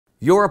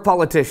You're a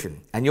politician,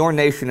 and your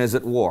nation is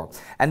at war,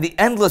 and the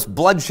endless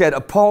bloodshed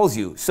appalls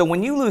you, so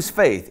when you lose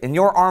faith in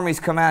your army's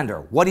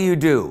commander, what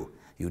do?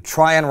 You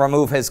try and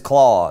remove his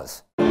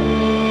claws.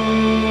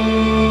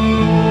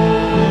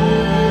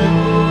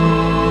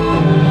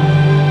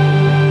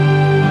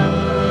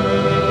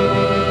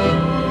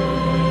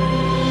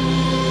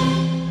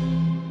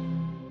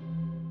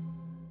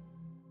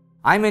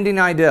 I'm Indy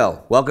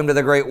Nidell. Welcome to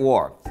the Great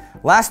War.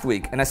 Last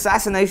week, an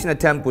assassination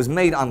attempt was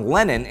made on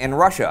Lenin in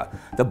Russia.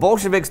 The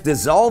Bolsheviks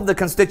dissolved the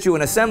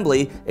Constituent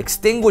Assembly,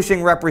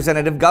 extinguishing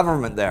representative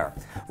government there.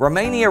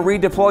 Romania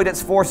redeployed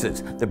its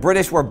forces. The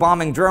British were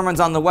bombing Germans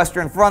on the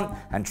Western Front,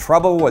 and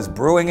trouble was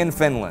brewing in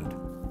Finland.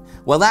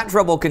 Well, that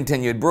trouble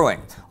continued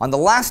brewing. On the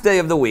last day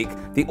of the week,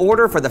 the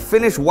order for the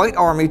Finnish White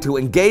Army to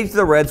engage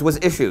the Reds was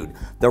issued.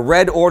 The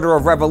Red Order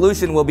of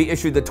Revolution will be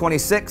issued the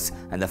 26th,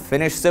 and the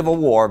Finnish Civil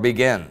War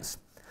begins.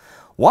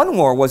 One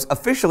war was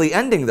officially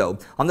ending, though.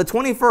 On the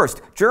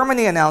 21st,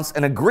 Germany announced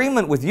an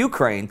agreement with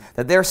Ukraine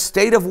that their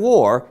state of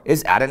war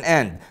is at an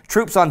end.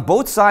 Troops on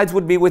both sides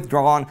would be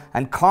withdrawn,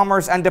 and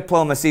commerce and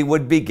diplomacy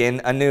would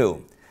begin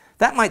anew.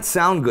 That might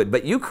sound good,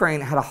 but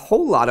Ukraine had a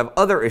whole lot of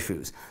other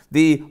issues.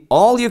 The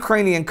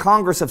All-Ukrainian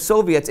Congress of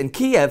Soviets in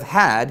Kiev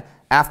had,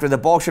 after the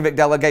Bolshevik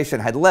delegation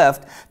had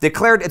left,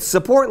 declared its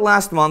support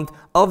last month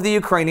of the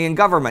Ukrainian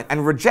government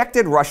and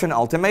rejected Russian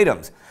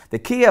ultimatums. The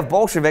Kiev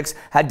Bolsheviks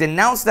had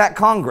denounced that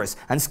Congress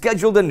and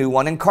scheduled a new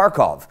one in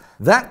Kharkov.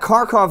 That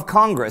Kharkov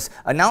Congress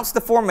announced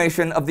the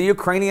formation of the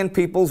Ukrainian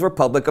People's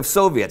Republic of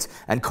Soviets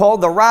and called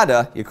the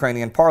Rada,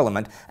 Ukrainian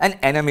parliament, an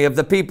enemy of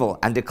the people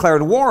and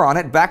declared war on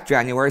it back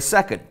January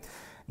 2nd.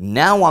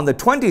 Now on the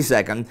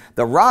 22nd,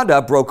 the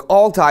Rada broke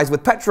all ties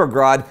with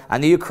Petrograd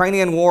and the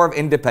Ukrainian War of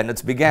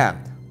Independence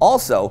began.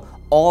 Also,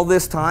 all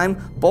this time,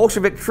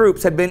 Bolshevik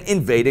troops had been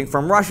invading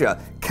from Russia,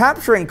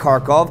 capturing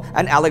Kharkov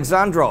and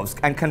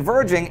Alexandrovsk and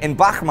converging in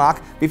Bakhmut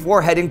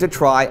before heading to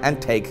try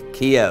and take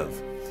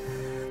Kiev.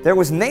 There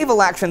was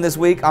naval action this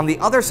week on the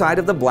other side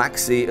of the Black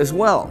Sea as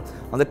well.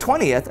 On the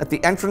 20th, at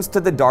the entrance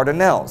to the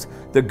Dardanelles,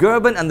 the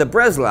Gilbert and the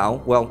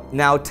Breslau, well,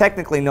 now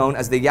technically known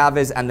as the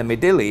Yavuz and the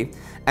Midilli,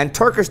 and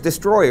Turkish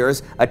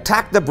destroyers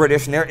attacked the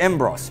British near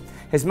Imbros.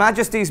 His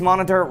Majesty's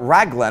monitor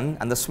Raglan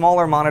and the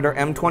smaller monitor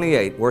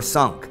M28 were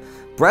sunk.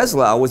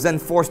 Breslau was then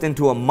forced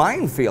into a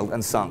minefield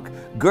and sunk.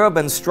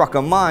 Gilbert struck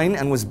a mine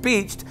and was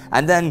beached,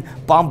 and then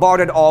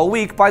bombarded all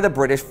week by the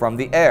British from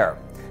the air.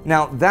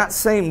 Now, that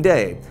same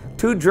day,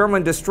 2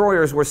 German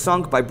destroyers were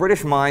sunk by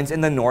British mines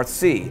in the North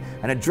Sea,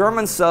 and a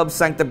German sub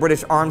sank the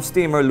British armed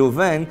steamer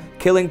Louvain,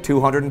 killing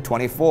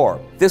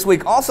 224. This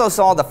week also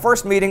saw the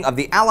first meeting of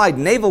the Allied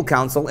Naval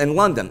Council in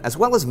London, as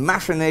well as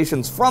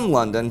machinations from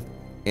London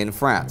in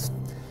France.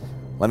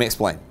 Let me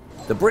explain.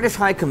 The British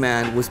High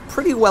Command was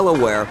pretty well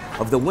aware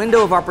of the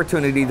window of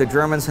opportunity the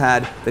Germans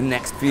had the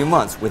next few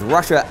months, with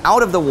Russia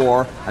out of the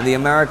war and the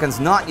Americans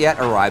not yet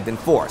arrived in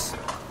force.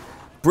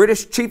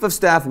 British Chief of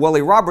Staff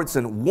Willie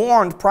Robertson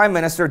warned Prime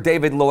Minister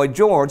David Lloyd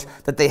George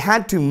that they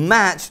had to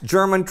match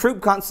German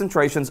troop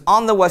concentrations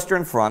on the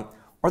Western Front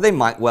or they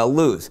might well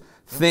lose.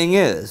 Thing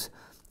is,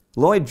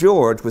 Lloyd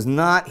George was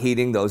not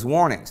heeding those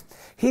warnings.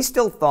 He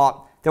still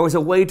thought there was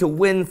a way to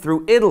win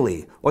through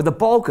Italy or the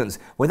Balkans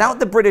without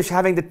the British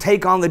having to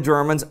take on the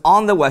Germans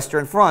on the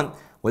Western Front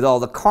with all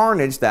the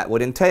carnage that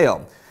would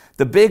entail.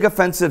 The big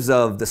offensives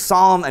of the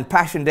Somme and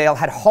Passchendaele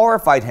had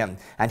horrified him,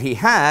 and he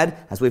had,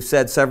 as we've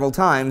said several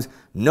times,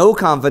 no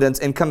confidence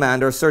in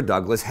Commander Sir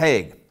Douglas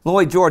Haig.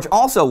 Lloyd George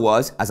also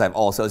was, as I've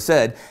also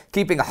said,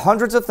 keeping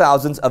hundreds of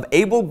thousands of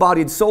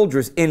able-bodied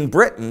soldiers in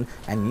Britain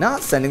and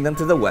not sending them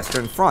to the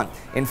Western Front.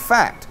 In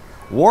fact,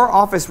 War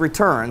Office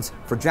returns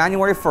for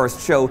January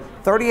 1st show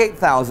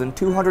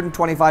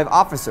 38,225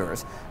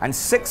 officers and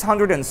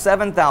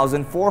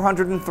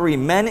 607,403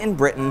 men in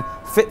Britain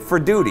fit for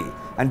duty,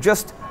 and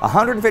just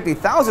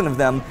 150,000 of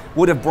them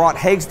would have brought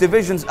Haig's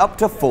divisions up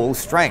to full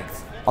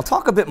strength. I'll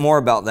talk a bit more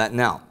about that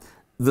now.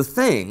 The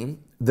thing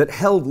that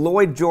held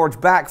Lloyd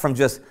George back from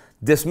just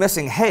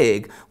dismissing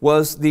Haig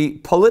was the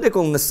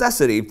political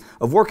necessity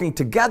of working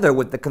together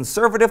with the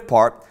conservative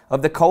part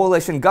of the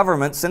coalition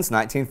government since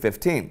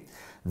 1915.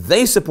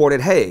 They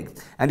supported Haig,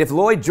 and if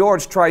Lloyd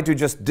George tried to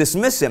just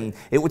dismiss him,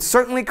 it would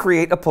certainly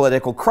create a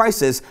political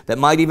crisis that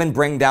might even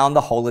bring down the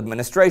whole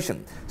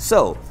administration.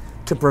 So,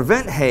 to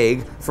prevent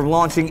Haig from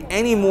launching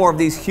any more of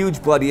these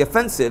huge bloody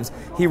offensives,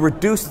 he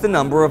reduced the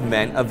number of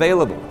men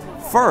available.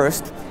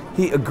 First,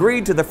 he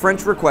agreed to the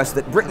French request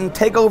that Britain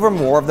take over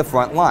more of the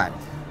front line.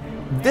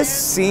 This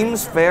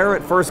seems fair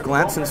at first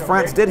glance, since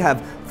France did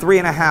have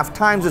 3.5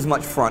 times as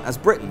much front as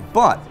Britain,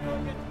 but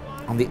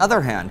on the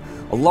other hand,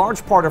 a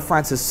large part of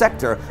France's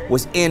sector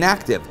was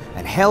inactive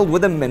and held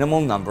with a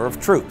minimal number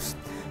of troops.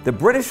 The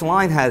British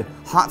line had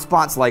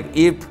hotspots like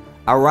Ypres,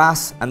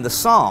 Arras, and the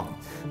Somme.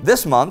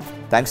 This month,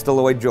 thanks to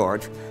Lloyd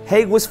George,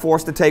 Haig was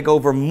forced to take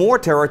over more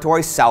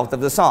territory south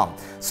of the Somme.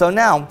 So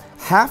now,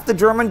 half the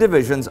German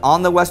divisions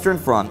on the Western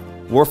Front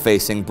were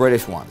facing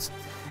British ones.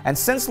 And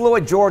since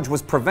Lloyd George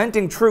was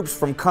preventing troops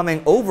from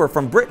coming over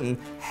from Britain,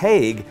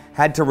 Haig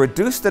had to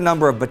reduce the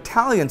number of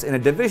battalions in a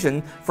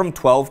division from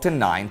 12 to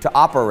 9 to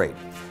operate.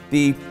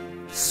 The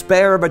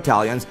spare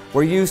battalions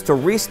were used to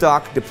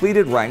restock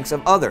depleted ranks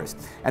of others.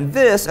 And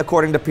this,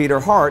 according to Peter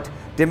Hart,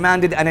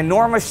 demanded an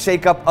enormous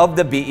shakeup of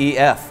the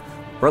BEF.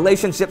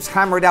 Relationships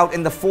hammered out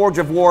in the forge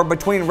of war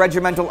between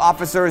regimental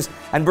officers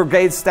and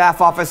brigade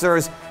staff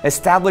officers,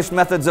 established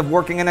methods of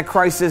working in a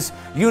crisis,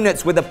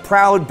 units with a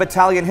proud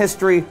battalion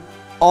history,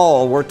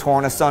 all were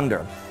torn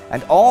asunder.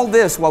 And all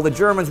this while the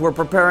Germans were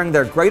preparing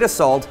their great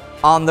assault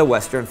on the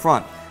Western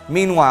Front.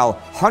 Meanwhile,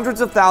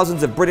 hundreds of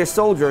thousands of British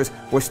soldiers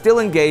were still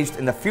engaged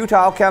in the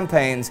futile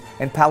campaigns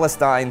in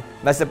Palestine,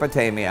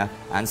 Mesopotamia,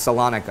 and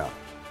Salonika.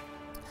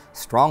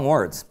 Strong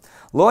words.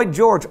 Lloyd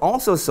George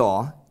also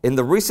saw in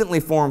the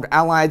recently formed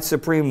Allied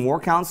Supreme War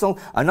Council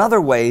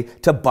another way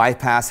to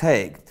bypass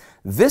Haig.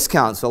 This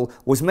council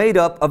was made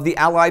up of the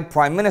Allied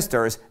prime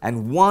ministers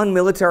and one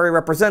military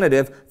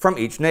representative from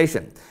each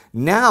nation.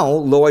 Now,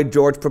 Lloyd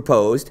George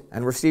proposed,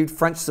 and received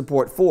French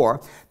support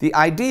for, the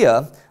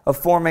idea of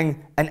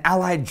forming an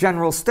Allied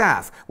General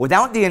Staff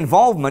without the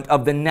involvement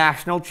of the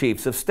National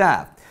Chiefs of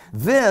Staff.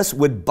 This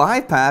would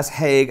bypass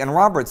Haig and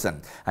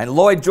Robertson, and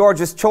Lloyd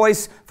George's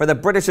choice for the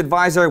British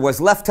advisor was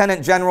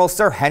Lieutenant General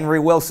Sir Henry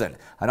Wilson,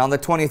 and on the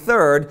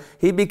 23rd,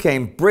 he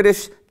became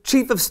British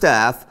Chief of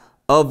Staff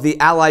of the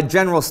Allied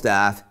General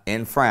Staff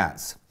in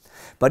France.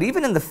 But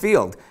even in the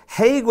field,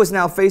 Haig was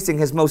now facing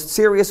his most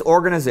serious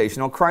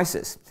organizational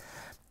crisis.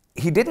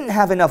 He didn't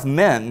have enough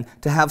men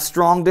to have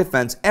strong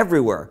defense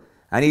everywhere,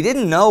 and he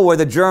didn't know where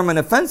the German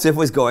offensive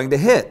was going to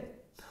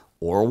hit,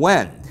 or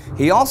when.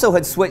 He also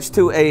had switched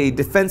to a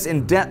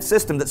defense-in-depth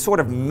system that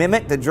sort of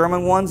mimicked the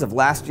German ones of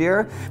last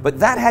year, but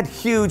that had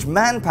huge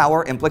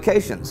manpower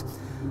implications.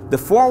 The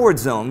forward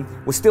zone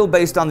was still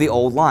based on the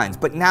old lines,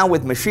 but now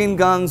with machine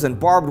guns and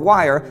barbed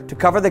wire to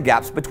cover the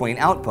gaps between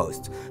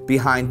outposts.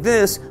 Behind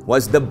this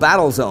was the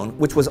battle zone,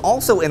 which was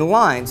also in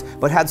lines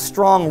but had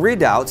strong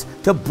redoubts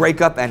to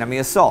break up enemy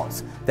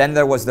assaults. Then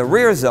there was the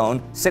rear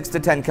zone, 6 to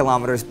 10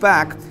 kilometers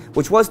back,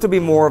 which was to be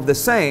more of the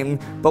same,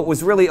 but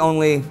was really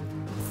only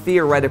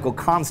theoretical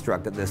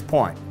construct at this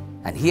point.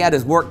 And he had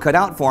his work cut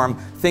out for him,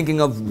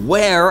 thinking of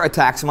where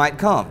attacks might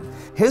come.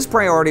 His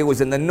priority was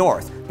in the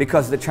north,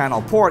 because the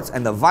Channel ports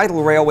and the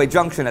vital railway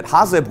junction at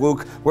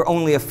Hazebrouck were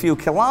only a few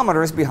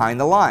kilometers behind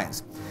the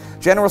lines.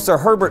 General Sir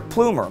Herbert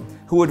Plumer,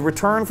 who would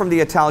return from the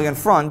Italian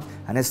front,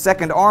 and his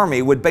Second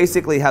Army would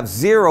basically have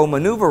zero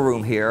maneuver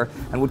room here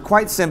and would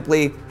quite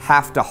simply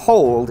have to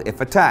hold if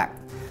attacked.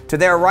 To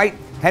their right,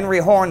 Henry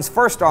Horne's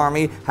First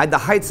Army had the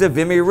heights of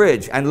Vimy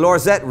Ridge and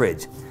Lorzette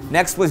Ridge.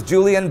 Next was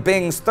Julian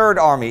Byng's Third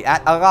Army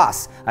at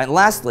Arras, and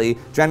lastly,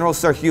 General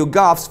Sir Hugh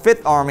Gough's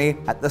Fifth Army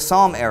at the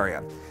Somme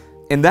area.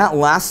 In that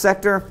last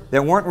sector,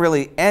 there weren't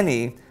really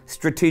any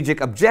strategic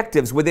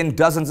objectives within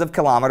dozens of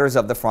kilometers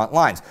of the front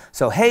lines,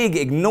 so Haig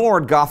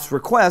ignored Gough's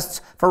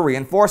requests for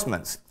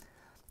reinforcements.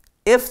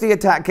 If the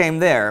attack came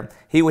there,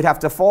 he would have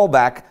to fall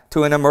back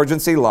to an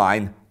emergency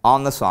line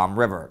on the Somme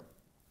River.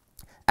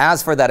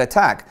 As for that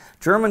attack,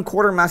 German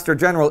Quartermaster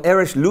General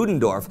Erich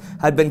Ludendorff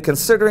had been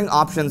considering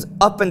options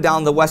up and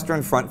down the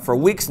Western Front for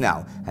weeks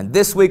now, and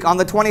this week on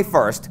the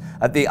 21st,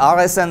 at the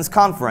Aresens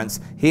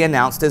conference, he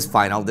announced his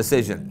final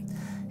decision.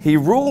 He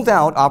ruled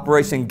out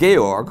Operation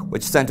Georg,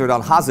 which centered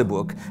on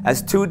Hazebrouck,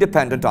 as too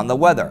dependent on the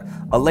weather.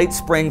 A late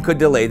spring could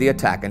delay the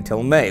attack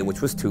until May,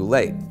 which was too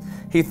late.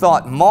 He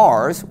thought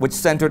Mars, which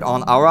centered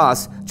on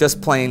Arras,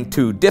 just plain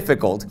too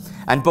difficult,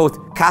 and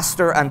both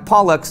Castor and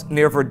Pollux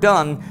near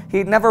Verdun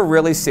he'd never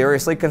really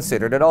seriously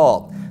considered at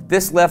all.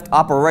 This left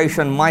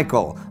Operation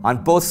Michael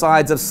on both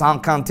sides of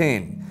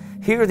Saint-Quentin.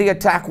 Here the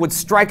attack would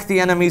strike the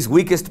enemy's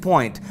weakest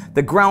point.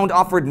 The ground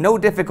offered no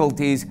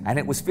difficulties, and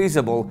it was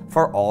feasible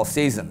for all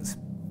seasons.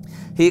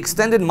 He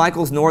extended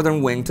Michael's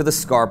northern wing to the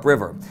Scarpe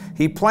River.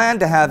 He planned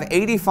to have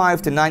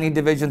 85 to 90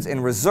 divisions in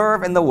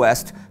reserve in the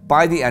west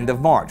by the end of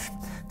March.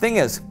 Thing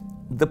is,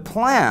 the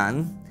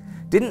plan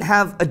didn't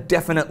have a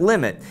definite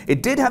limit.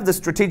 It did have the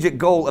strategic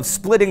goal of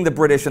splitting the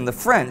British and the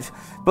French,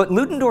 but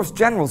Ludendorff's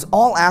generals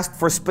all asked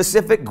for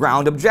specific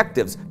ground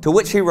objectives, to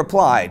which he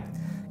replied,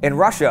 "In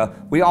Russia,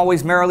 we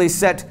always merely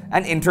set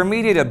an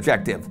intermediate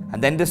objective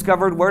and then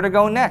discovered where to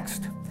go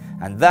next."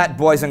 And that,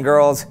 boys and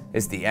girls,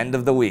 is the end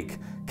of the week.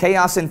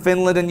 Chaos in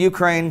Finland and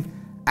Ukraine,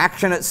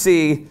 action at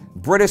sea,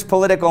 British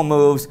political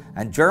moves,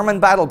 and German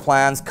battle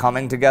plans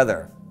coming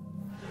together.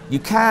 You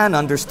can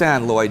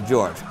understand Lloyd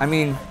George. I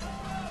mean,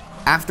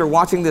 after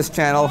watching this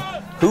channel,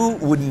 who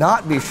would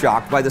not be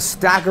shocked by the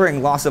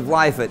staggering loss of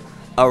life at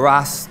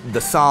Arras,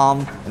 the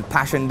Somme, and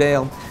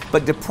Passchendaele?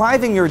 But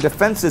depriving your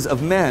defenses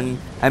of men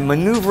and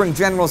maneuvering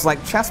generals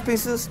like chess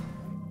pieces?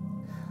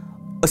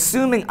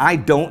 Assuming I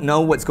don't know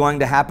what's going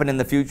to happen in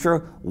the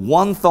future,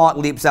 one thought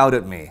leaps out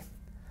at me.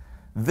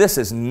 This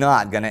is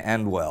not going to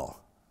end well.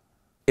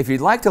 If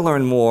you'd like to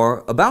learn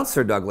more about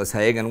Sir Douglas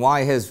Haig and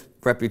why his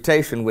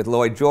reputation with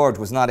Lloyd George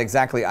was not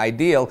exactly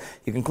ideal,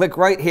 you can click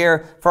right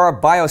here for our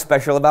bio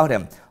special about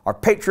him. Our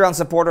Patreon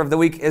supporter of the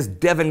week is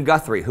Devin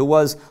Guthrie, who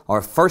was our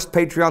first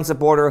Patreon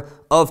supporter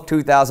of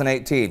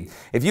 2018.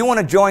 If you want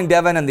to join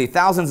Devin and the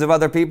thousands of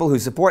other people who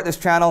support this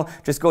channel,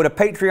 just go to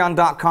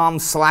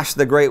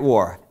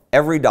patreon.com/thegreatwar.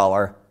 Every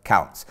dollar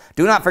counts.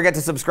 Do not forget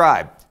to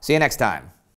subscribe. See you next time.